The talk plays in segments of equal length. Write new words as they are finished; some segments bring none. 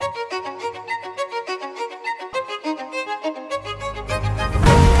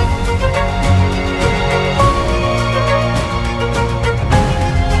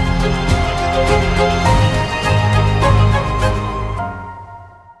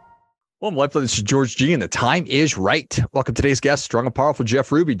Well, my pleasure. This is George G, and the time is right. Welcome to today's guest, strong and powerful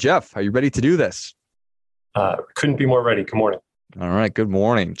Jeff Ruby. Jeff, are you ready to do this? Couldn't be more ready. Good morning. All right. Good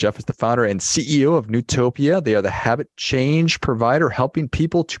morning. Jeff is the founder and CEO of Nootopia. They are the habit change provider, helping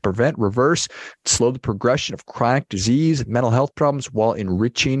people to prevent, reverse, slow the progression of chronic disease, mental health problems while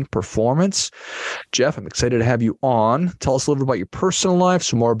enriching performance. Jeff, I'm excited to have you on. Tell us a little bit about your personal life,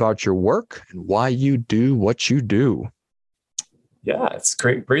 some more about your work, and why you do what you do. Yeah, it's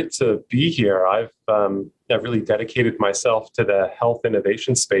great to be here. I've really dedicated myself to the health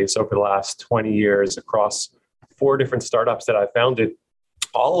innovation space over the last 20 years across 4 different startups that I founded,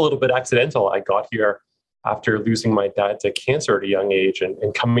 all a little bit accidental. I got here after losing my dad to cancer at a young age and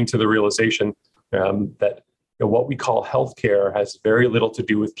coming to the realization that what we call healthcare has very little to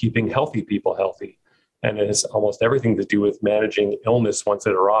do with keeping healthy people healthy. And it has almost everything to do with managing illness once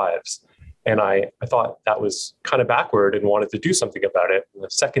it arrives. And I thought that was kind of backward and wanted to do something about it. And the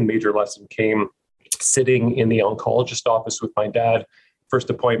second major lesson came sitting in the oncologist office with my dad. First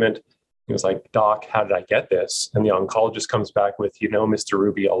appointment, he was like, "Doc, how did I get this?" And the oncologist comes back with, Mr.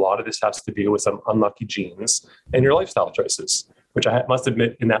 Ruby, a lot of this has to do with some unlucky genes and your lifestyle choices, which I must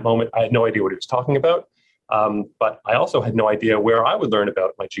admit in that moment, I had no idea what he was talking about. But I also had no idea where I would learn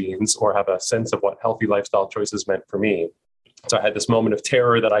about my genes or have a sense of what healthy lifestyle choices meant for me. So I had this moment of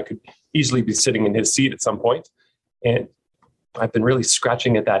terror that I could easily be sitting in his seat at some point. And I've been really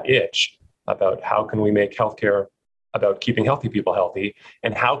scratching at that itch about how can we make healthcare about keeping healthy people healthy,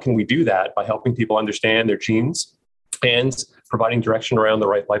 and how can we do that by helping people understand their genes and providing direction around the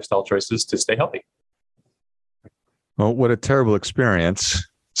right lifestyle choices to stay healthy. Well, what a terrible experience.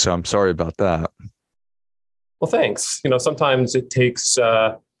 So I'm sorry about that. Well, thanks. Sometimes it takes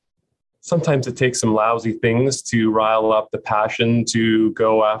some lousy things to rile up the passion to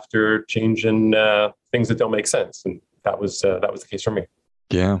go after changing things that don't make sense, and that was the case for me.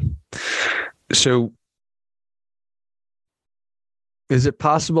 Yeah. So, is it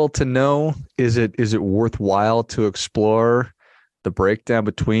possible to know? Is it worthwhile to explore the breakdown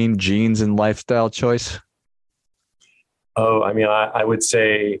between genes and lifestyle choice? Oh, I mean, I would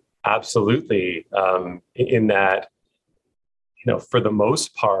say absolutely. In that, for the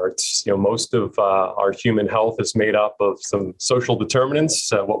most part, most of our human health is made up of some social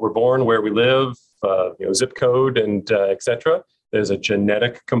determinants, what we're born, where we live, zip code, and et cetera. There's a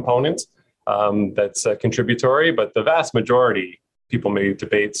genetic component that's contributory, but the vast majority, people may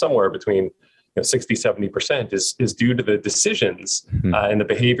debate somewhere between 60, 70% is due to the decisions and the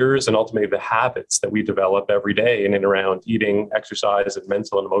behaviors and ultimately the habits that we develop every day in and around eating, exercise, and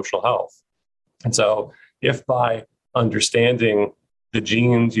mental and emotional health. And so if by understanding the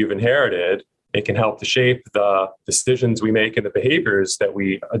genes you've inherited, it can help to shape the decisions we make and the behaviors that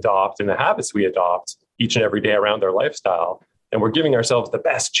we adopt and the habits we adopt each and every day around our lifestyle. And we're giving ourselves the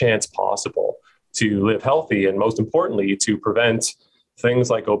best chance possible to live healthy and, most importantly, to prevent things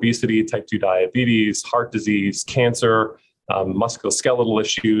like obesity, type 2 diabetes, heart disease, cancer, musculoskeletal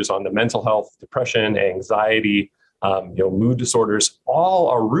issues, on the mental health, depression, anxiety, mood disorders. All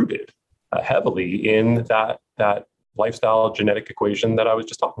are rooted heavily in that lifestyle genetic equation that I was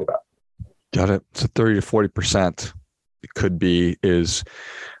just talking about. Got it. So 30 to 40% is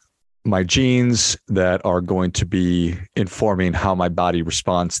my genes that are going to be informing how my body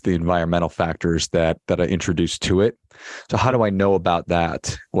responds to the environmental factors that I introduce to it. So how do I know about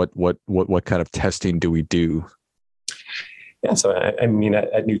that? What kind of testing do we do? Yeah, so I mean,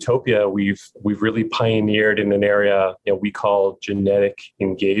 at Nootopia, we've really pioneered in an area we call genetic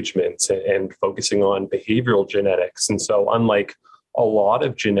engagement and focusing on behavioral genetics. And so, unlike a lot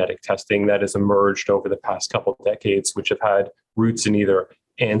of genetic testing that has emerged over the past couple of decades, which have had roots in either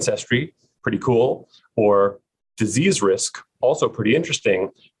ancestry, pretty cool, or disease risk, also pretty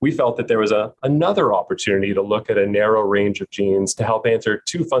interesting, we felt that there was another opportunity to look at a narrow range of genes to help answer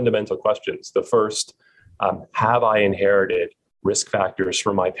 2 fundamental questions. The first, have I inherited risk factors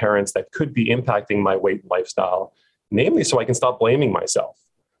from my parents that could be impacting my weight and lifestyle? Namely, so I can stop blaming myself.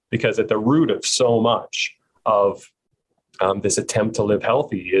 Because at the root of so much of this attempt to live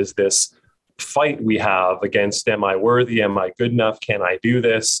healthy is this fight we have against, am I worthy? Am I good enough? Can I do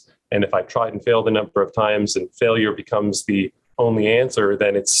this? And if I've tried and failed a number of times and failure becomes the only answer,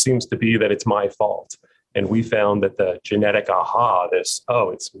 then it seems to be that it's my fault. And we found that the genetic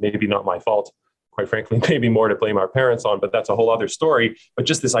it's maybe not my fault. Quite frankly, maybe more to blame our parents on, but that's a whole other story. But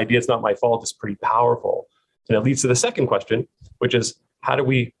just this idea, it's not my fault, is pretty powerful. And it leads to the second question, which is, how do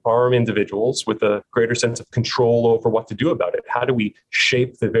we arm individuals with a greater sense of control over what to do about it? How do we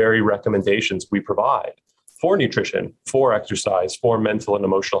shape the very recommendations we provide for nutrition, for exercise, for mental and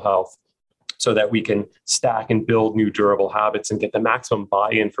emotional health, so that we can stack and build new durable habits and get the maximum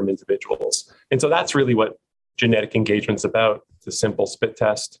buy-in from individuals. And so that's really what genetic engagement's about. It's a simple spit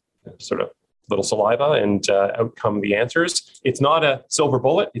test, sort of little saliva, and out come the answers. It's not a silver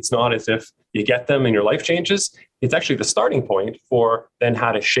bullet. It's not as if you get them and your life changes. It's actually the starting point for then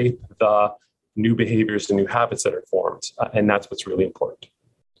how to shape the new behaviors and new habits that are formed. And that's what's really important.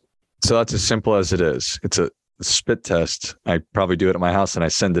 So that's as simple as it is. It's a spit test. I probably do it at my house and I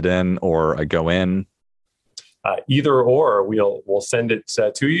send it in, or I go in. Either or, we'll send it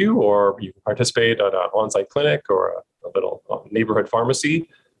to you, or you can participate at an on-site clinic or a little neighborhood pharmacy,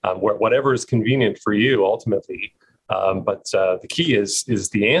 whatever is convenient for you ultimately. But the key is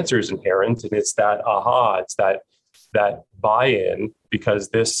the answer is inherent, and it's that it's that buy-in, because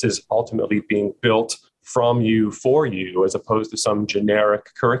this is ultimately being built from you for you, as opposed to some generic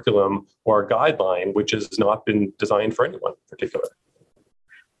curriculum or guideline, which has not been designed for anyone in particular.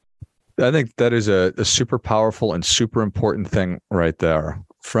 I think that is a super powerful and super important thing right there.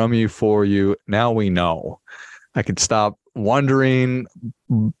 From you, for you. Now we know. I can stop wondering,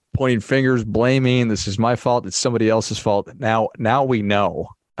 pointing fingers, blaming. This is my fault. It's somebody else's fault. Now we know.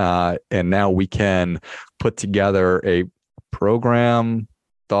 And now we can put together a program,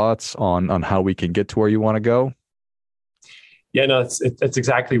 thoughts on how we can get to where you want to go. Yeah, no, it's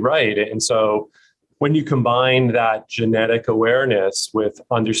exactly right. And so when you combine that genetic awareness with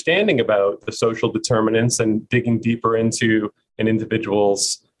understanding about the social determinants and digging deeper into an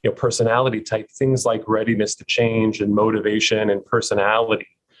individual's personality type, things like readiness to change and motivation and personality,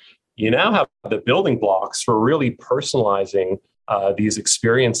 you now have the building blocks for really personalizing these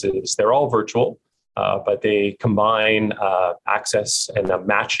experiences. They're all virtual, but they combine access and a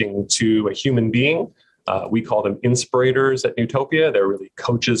matching to a human being. We call them inspirators at Nootopia. They're really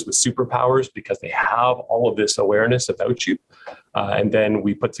coaches with superpowers because they have all of this awareness about you. And then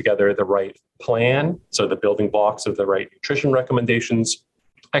we put together the right plan. So the building blocks of the right nutrition recommendations,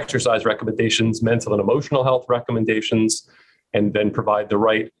 exercise recommendations, mental and emotional health recommendations, and then provide the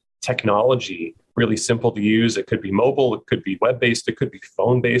right technology, really simple to use. It could be mobile, it could be web-based, it could be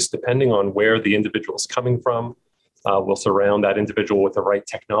phone-based, depending on where the individual is coming from. We'll surround that individual with the right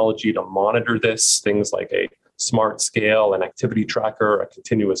technology to monitor this, things like a smart scale, an activity tracker, a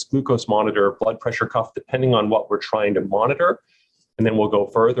continuous glucose monitor, blood pressure cuff, depending on what we're trying to monitor. And then we'll go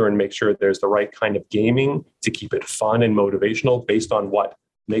further and make sure there's the right kind of gaming to keep it fun and motivational based on what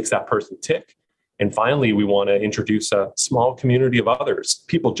makes that person tick. And finally, we want to introduce a small community of others,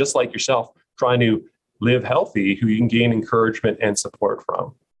 people just like yourself, trying to live healthy, who you can gain encouragement and support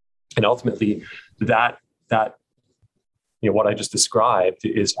from. And ultimately, that what I just described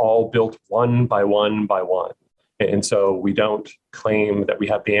is all built one by one by one. And so we don't claim that we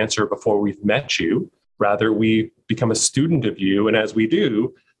have the answer before we've met you. Rather, we become a student of you. And as we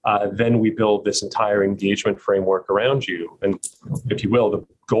do, then we build this entire engagement framework around you. And if you will, the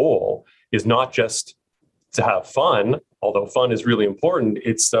goal is not just to have fun, although fun is really important.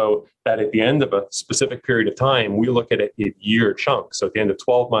 It's so that at the end of a specific period of time, we look at it in year chunks. So at the end of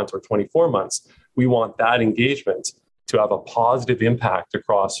 12 months or 24 months, we want that engagement to have a positive impact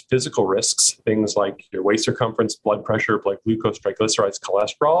across physical risks, things like your waist circumference, blood pressure, blood glucose, triglycerides,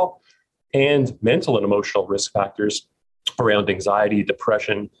 cholesterol, and mental and emotional risk factors around anxiety,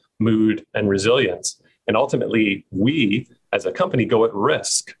 depression, mood, and resilience. And ultimately, we as a company go at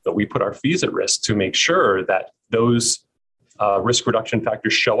risk, but we put our fees at risk to make sure that those risk reduction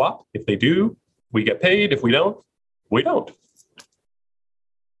factors show up. If they do, we get paid. If we don't, we don't.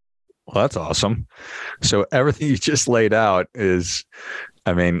 Well, that's awesome. So everything you just laid out is,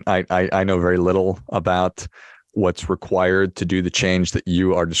 I know very little about what's required to do the change that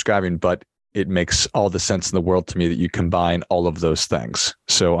you are describing, but it makes all the sense in the world to me that you combine all of those things.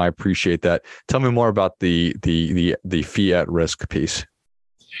 So I appreciate that. Tell me more about the fee at risk piece.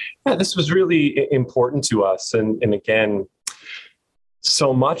 Yeah, this was really important to us. And again,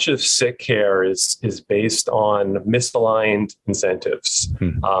 so much of sick care is based on misaligned incentives.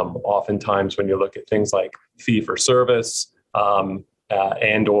 Oftentimes when you look at things like fee for service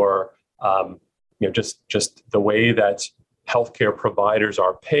and or just the way that healthcare providers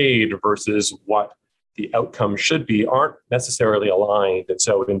are paid versus what the outcome should be aren't necessarily aligned. And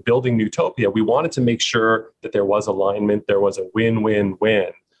so in building Nootopia, we wanted to make sure that there was alignment, there was a win-win-win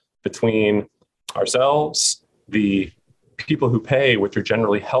between ourselves, the people who pay, which are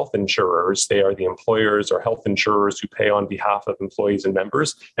generally health insurers. They are the employers or health insurers who pay on behalf of employees and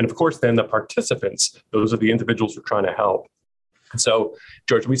members. And of course, then the participants, those are the individuals we're trying to help. And so,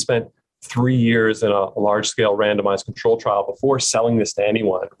 George, we spent 3 years in a large-scale randomized control trial before selling this to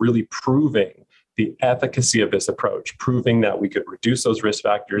anyone, really proving the efficacy of this approach, proving that we could reduce those risk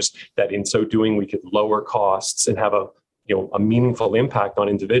factors, that in so doing we could lower costs and have a meaningful impact on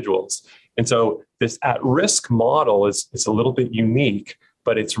individuals. And so this at-risk model is a little bit unique,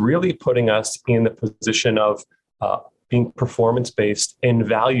 but it's really putting us in the position of being performance-based and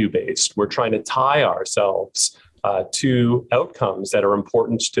value-based. We're trying to tie ourselves to outcomes that are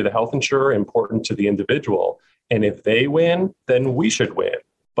important to the health insurer, important to the individual. And if they win, then we should win.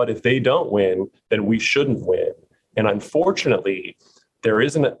 But if they don't win, then we shouldn't win. And unfortunately, there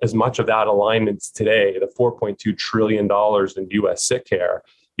isn't as much of that alignment today. The $4.2 trillion in US sick care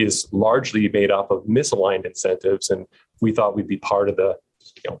is largely made up of misaligned incentives. And we thought we'd be part of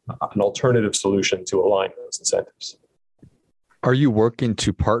an alternative solution to align those incentives. Are you working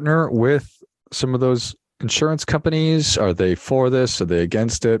to partner with some of those insurance companies? Are they for this? Are they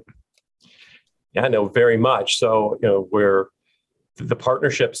against it? Yeah, no, very much. So, the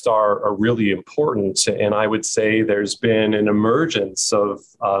partnerships are really important. And I would say there's been an emergence of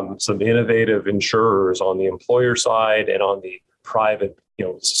some innovative insurers on the employer side and on the private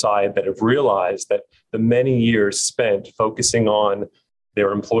side that have realized that the many years spent focusing on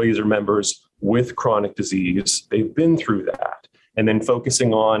their employees or members with chronic disease, they've been through that. And then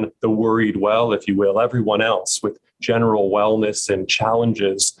focusing on the worried well, if you will, everyone else with general wellness and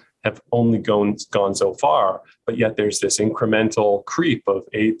challenges have only gone so far. But yet there's this incremental creep of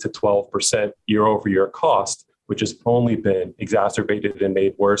 8 to 12% year over year cost, which has only been exacerbated and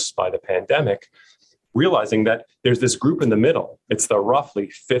made worse by the pandemic. Realizing that there's this group in the middle. It's the roughly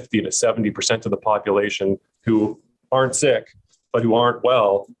 50 to 70% of the population who aren't sick, but who aren't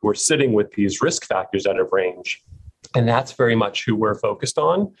well, who are sitting with these risk factors out of range. And that's very much who we're focused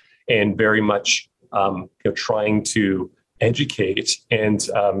on, and very much trying to educate and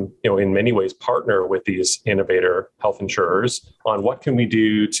in many ways partner with these innovator health insurers on what can we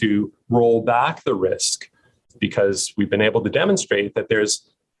do to roll back the risk, because we've been able to demonstrate that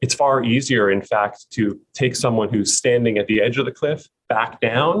it's far easier, in fact, to take someone who's standing at the edge of the cliff back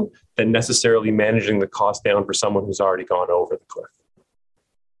down than necessarily managing the cost down for someone who's already gone over the cliff.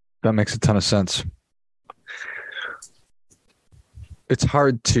 That makes a ton of sense. It's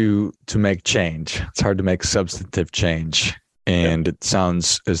hard to make change. It's hard to make substantive change. And It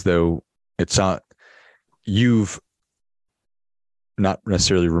sounds as though you've not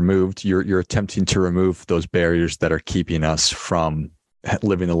necessarily removed, you're attempting to remove those barriers that are keeping us from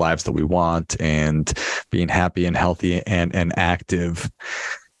living the lives that we want and being happy and healthy and active.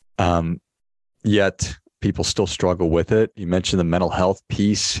 Yet people still struggle with it. You mentioned the mental health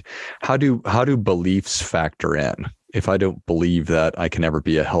piece. How do beliefs factor in? If I don't believe that I can ever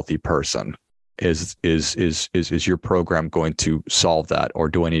be a healthy person, is your program going to solve that, or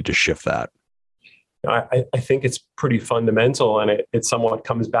do I need to shift that? I think it's pretty fundamental, and it somewhat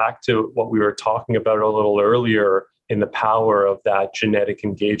comes back to what we were talking about a little earlier in the power of that genetic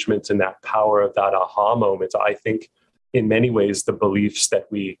engagement and that power of that aha moment. I think in many ways the beliefs that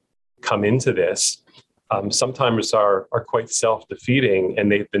we come into this sometimes are quite self-defeating,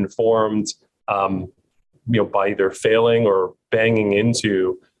 and they've been formed by either failing or banging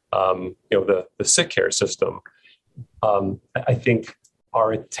into the sick care system. I think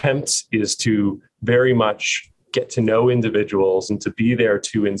our attempt is to very much get to know individuals and to be there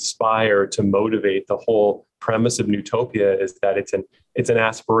to inspire, to motivate. The whole premise of Nootopia is that it's an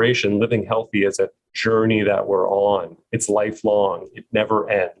aspiration. Living healthy is a journey that we're on. It's lifelong. It never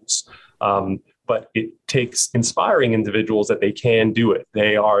ends. But it takes inspiring individuals that they can do it.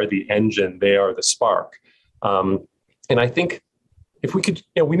 They are the engine. They are the spark. And I think if we could,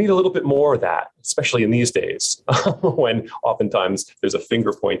 we need a little bit more of that, especially in these days, when oftentimes there's a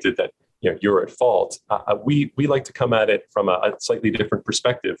finger pointed that you're at fault. We like to come at it from a slightly different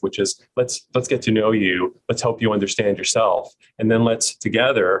perspective, which is let's get to know you, let's help you understand yourself, and then let's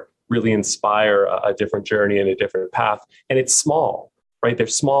together really inspire a different journey and a different path. And it's small, right?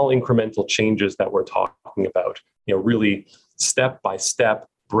 There's small incremental changes that we're talking about. Really step by step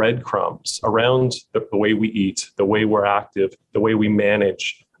breadcrumbs around the way we eat, the way we're active, the way we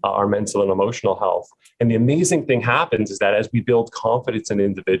manage our mental and emotional health. And the amazing thing happens is that as we build confidence in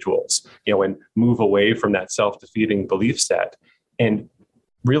individuals, and move away from that self-defeating belief set and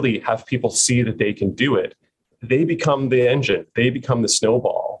really have people see that they can do it, they become the engine, they become the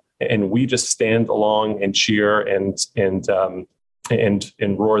snowball, and we just stand along and cheer and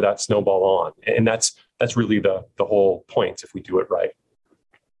roar that snowball on. And that's really the whole point if we do it right.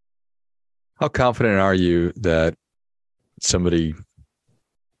 How confident are you that somebody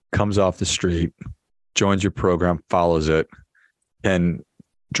comes off the street, joins your program, follows it, and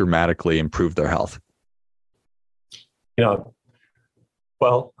dramatically improve their health?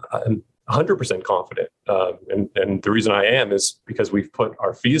 Well, 100% confident. And the reason I am is because we've put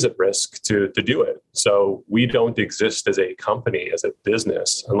our fees at risk to do it. So we don't exist as a company, as a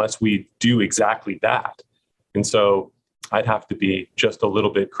business, unless we do exactly that. And so I'd have to be just a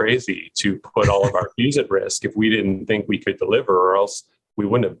little bit crazy to put all of our fees at risk if we didn't think we could deliver, or else we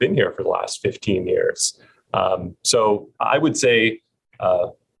wouldn't have been here for the last 15 years. So I would say,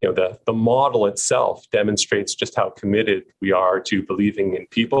 the model itself demonstrates just how committed we are to believing in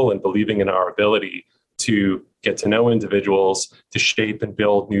people and believing in our ability to get to know individuals, to shape and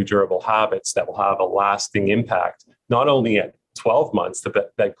build new durable habits that will have a lasting impact, not only at 12 months,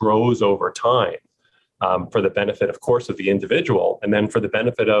 but that grows over time, for the benefit, of course, of the individual, and then for the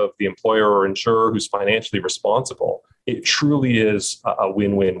benefit of the employer or insurer who's financially responsible. It truly is a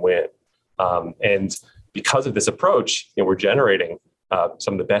win-win-win. And because of this approach, we're generating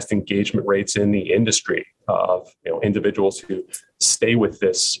some of the best engagement rates in the industry of individuals who stay with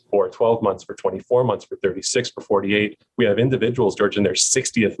this for 12 months, for 24 months, for 36, for 48. We have individuals, George, in their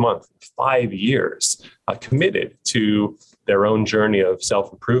 60th month, 5 years, committed to their own journey of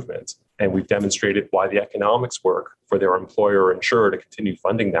self-improvement. And we've demonstrated why the economics work for their employer or insurer to continue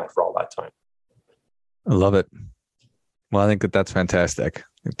funding that for all that time. I love it. Well, I think that's fantastic. I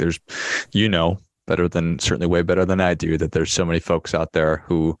think there's, certainly way better than I do, that there's so many folks out there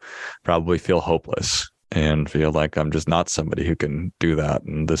who probably feel hopeless and feel like I'm just not somebody who can do that.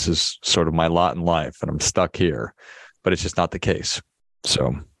 And this is sort of my lot in life and I'm stuck here, but it's just not the case.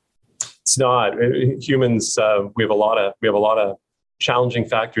 So it's not. Humans, we have a lot of challenging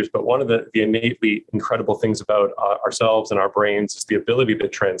factors, but one of the innately incredible things about ourselves and our brains is the ability to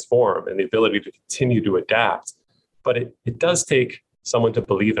transform and the ability to continue to adapt. But it does take someone to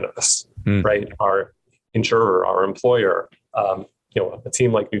believe in us, right? Our insurer, our employer, a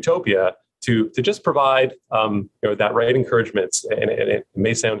team like Newtopia to just provide that right encouragement. And it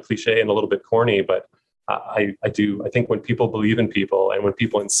may sound cliche and a little bit corny, but I think when people believe in people and when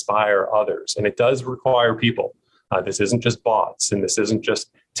people inspire others, and it does require people. This isn't just bots, and this isn't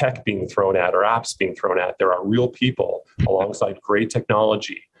just tech being thrown at or apps being thrown at. There are real people alongside great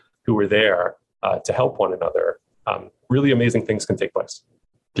technology who are there to help one another. Really amazing things can take place.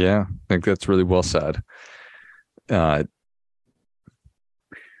 Yeah, I think that's really well said. Is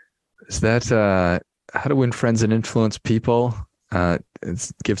that how to win friends and influence people?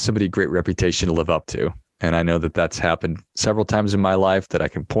 Give somebody a great reputation to live up to. And I know that that's happened several times in my life that I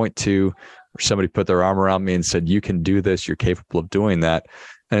can point to, where somebody put their arm around me and said, you can do this, you're capable of doing that.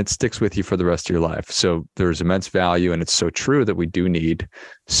 And it sticks with you for the rest of your life. So there's immense value. And it's so true that we do need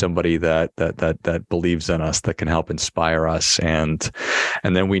somebody that believes in us, that can help inspire us. And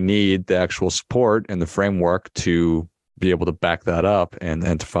then we need the actual support and the framework to be able to back that up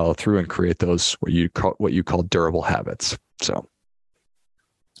and to follow through and create those what you call durable habits. So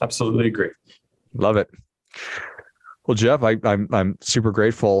absolutely agree. Love it. Well, Jeff, I'm super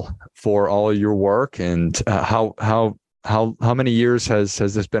grateful for all of your work. And how many years has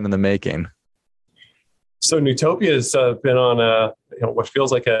this been in the making? So Newtopia has been on what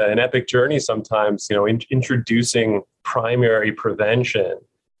feels like an epic journey sometimes. Introducing primary prevention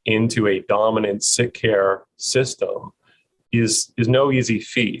into a dominant sick care system is no easy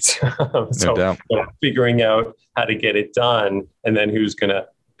feat. No doubt. Figuring out how to get it done, and then who's going to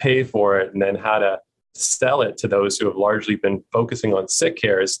pay for it, and then how to sell it to those who have largely been focusing on sick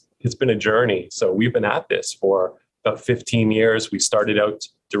care, it's been a journey. So we've been at this for about 15 years. We started out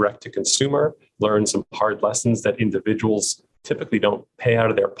direct to consumer, learned some hard lessons that individuals typically don't pay out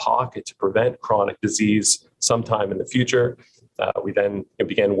of their pocket to prevent chronic disease sometime in the future. We then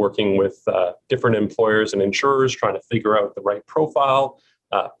began working with different employers and insurers, trying to figure out the right profile.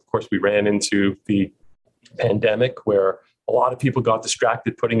 Of course, we ran into the pandemic where a lot of people got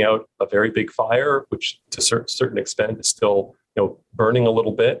distracted putting out a very big fire, which to a certain extent is still burning a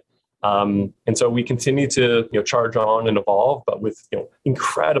little bit. And so we continue to charge on and evolve, but with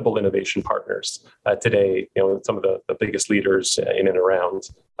incredible innovation partners today. Some of the biggest leaders in and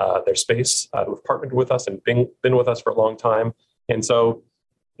around their space who have partnered with us and been with us for a long time. And so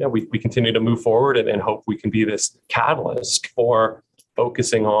we continue to move forward and hope we can be this catalyst for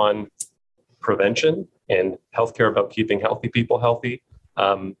focusing on prevention and healthcare, about keeping healthy people healthy,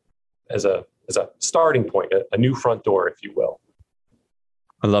 as a starting point, a new front door, if you will.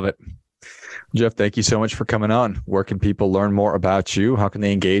 I love it. Jeff, thank you so much for coming on. Where can people learn more about you? How can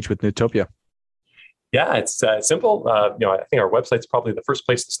they engage with Newtopia? Yeah, it's simple. I think our website's probably the first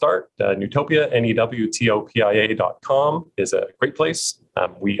place to start. Newtopia, NEWTOPIA.com is a great place.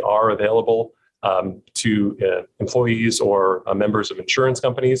 We are available to employees or members of insurance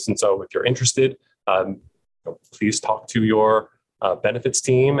companies. And so if you're interested, please talk to your benefits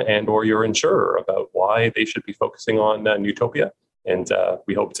team and or your insurer about why they should be focusing on Newtopia. And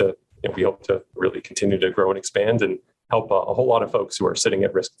we hope to really continue to grow and expand and help a whole lot of folks who are sitting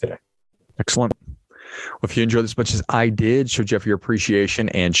at risk today. Excellent. Well, if you enjoyed this as much as I did, show Jeff your appreciation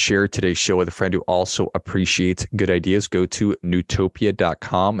and share today's show with a friend who also appreciates good ideas. Go to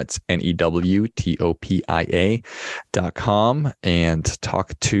newtopia.com. It's newtopia.com and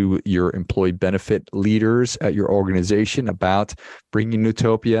talk to your employee benefit leaders at your organization about bringing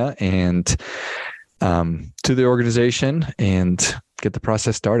Newtopia and to the organization and get the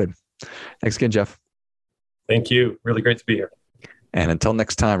process started. Thanks again, Jeff. Thank you. Really great to be here. And until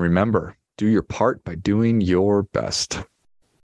next time, remember, do your part by doing your best.